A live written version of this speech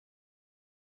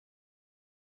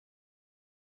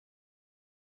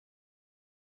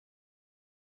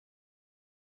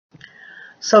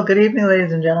So good evening,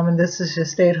 ladies and gentlemen. This is your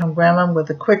stay-at-home grandma with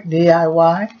a quick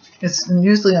DIY. It's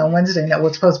usually on Wednesday night. Well,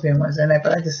 it's supposed to be on Wednesday night,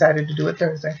 but I decided to do it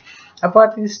Thursday. I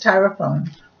bought these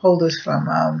styrofoam holders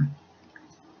from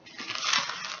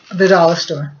the dollar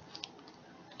store.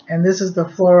 And this is the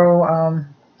floral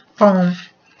foam.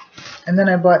 And then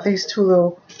I bought these two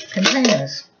little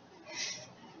containers.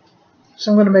 So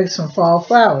I'm going to make some fall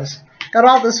flowers. Got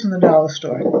all this from the dollar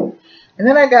store. And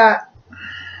then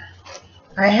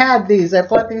I had these. I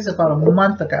bought these about a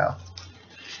month ago.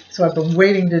 So I've been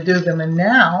waiting to do them, and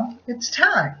now it's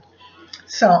time.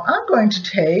 So I'm going to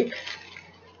take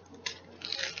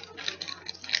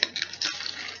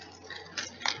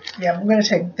I'm going to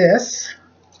take this.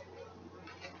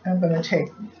 I'm going to take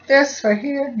this right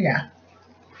here. Yeah,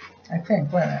 I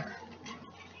think. Wait a minute.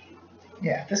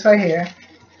 Yeah, this right here.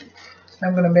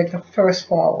 I'm going to make the first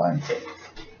fall one,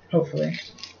 hopefully.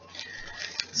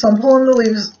 So I'm pulling the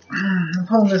leaves. I'm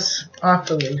pulling this off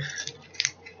the leaf.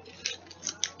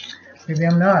 Maybe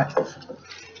I'm not.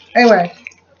 Anyway,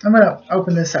 I'm going to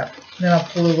open this up. Then I'll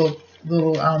pull the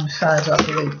little sides off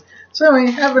the leaf. So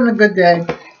anyway, having a good day.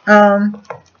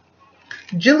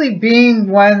 Julie Bean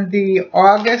won the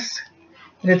August,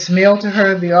 and it's mailed to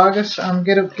her, the August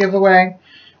giveaway.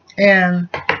 And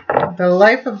the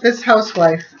Life of This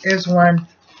Housewife is won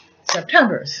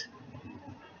September's.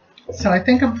 So I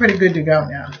think I'm pretty good to go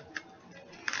now,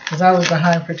 because I was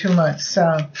behind for 2 months.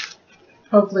 So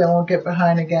hopefully I won't get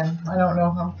behind again. I don't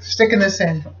know. I'm sticking this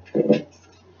in.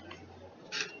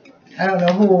 I don't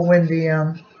know who will win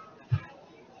the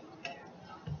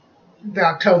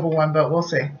October one, but we'll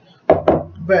see.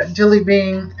 But Julie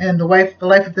Bean and the Life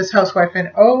of This Housewife,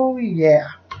 and oh yeah.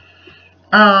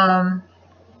 No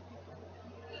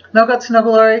Guts, No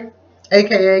Glory,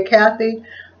 aka Kathy.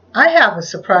 I have a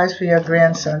surprise for your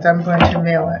grandsons. I'm going to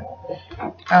mail it.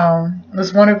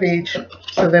 There's one of each,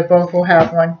 so they both will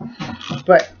have one.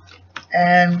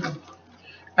 And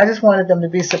I just wanted them to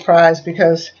be surprised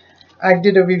because I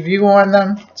did a review on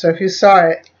them. So if you saw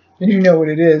it, then you know what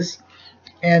it is.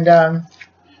 And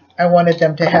I wanted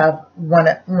them to have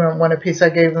one apiece.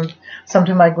 I gave them some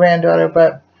to my granddaughter,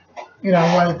 but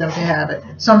I wanted them to have it.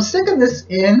 So I'm sticking this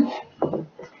in.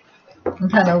 I'm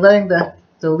kind of letting the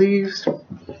leaves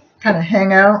kind of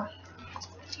hang out.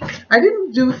 I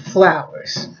didn't do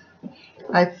flowers.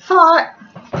 I thought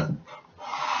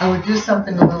I would do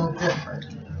something a little different.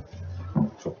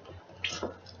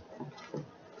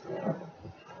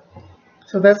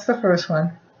 So that's the first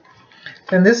one.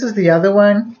 Then this is the other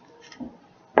one.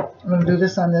 I'm going to do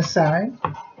this on this side.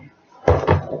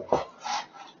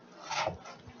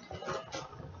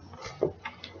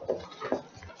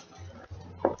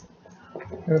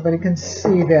 Everybody can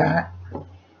see that.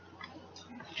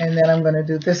 And then I'm going to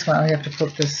do this one. I have to pull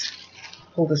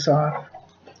this off.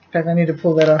 In fact, I need to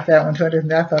pull that off that one too.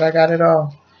 I thought I got it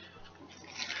all.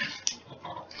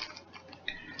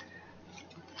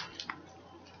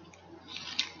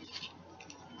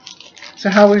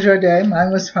 So how was your day?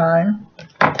 Mine was fine.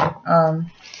 I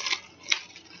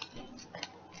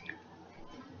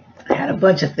had a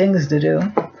bunch of things to do.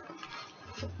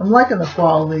 I'm liking the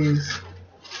fall leaves.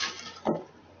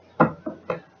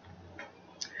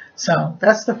 So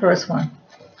that's the first one.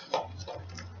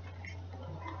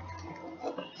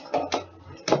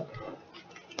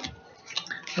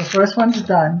 The first one's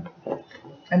done.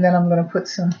 And then I'm going to put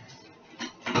some...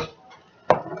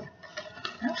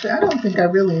 Actually, I don't think I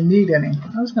really need any.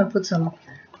 I was going to put some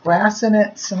glass in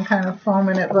it, some kind of foam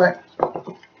in it, but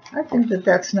I think that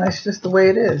that's nice just the way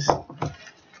it is.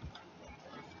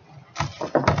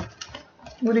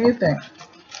 What do you think?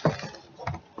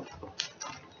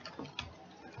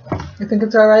 You think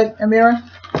it's all right, Amira?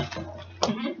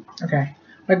 Mm-hmm. Okay.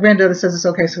 My granddaughter says it's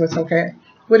okay, so it's okay.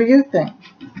 What do you think?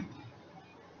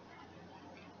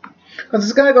 Because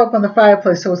it's going to go up on the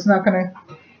fireplace, so it's not going to...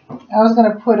 I was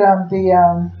going to put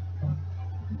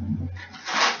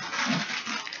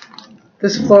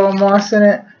this floral moss in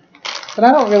it, but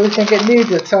I don't really think it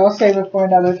needs it, so I'll save it for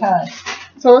another time.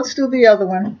 So let's do the other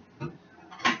one.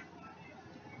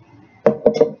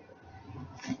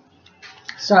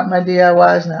 Start my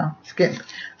DIYs now.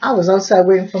 I was outside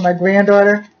waiting for my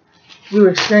granddaughter. We were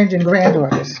exchanging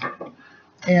granddaughters.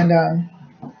 And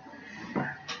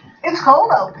it's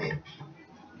cold out there.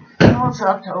 Oh, it's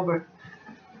October.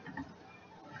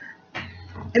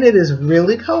 And it is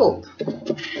really cold.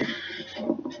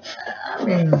 I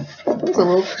mean, it's a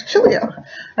little chilly out.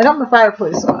 I got my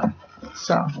fireplace on.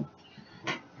 So.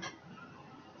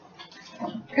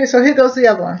 Okay, so here goes the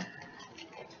other one.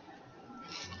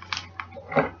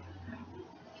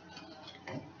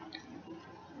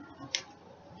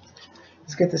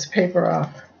 Let's get this paper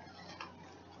off.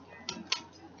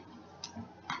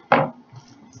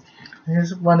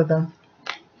 Here's one of them.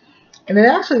 And it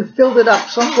actually filled it up.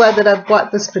 So I'm glad that I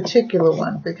bought this particular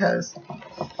one because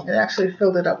it actually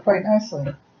filled it up quite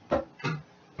nicely.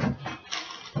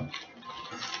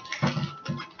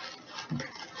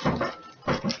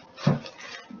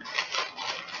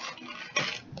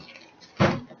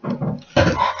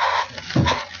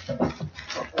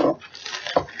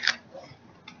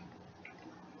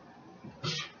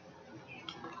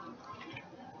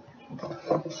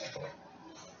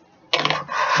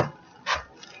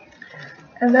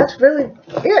 And that's really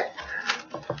it.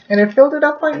 And it filled it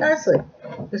up quite nicely.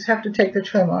 Just have to take the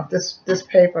trim off this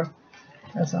paper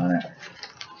that's on it.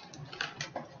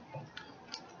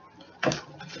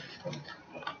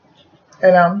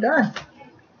 And I'm done.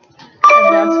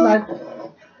 And that's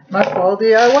my fall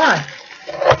DIY.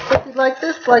 So if you like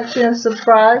this, like, share, and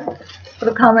subscribe. Put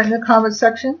a comment in the comment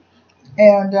section.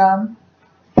 And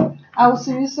I will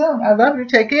see you soon. I love you.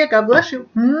 Take care. God bless you.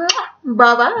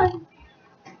 Bye-bye.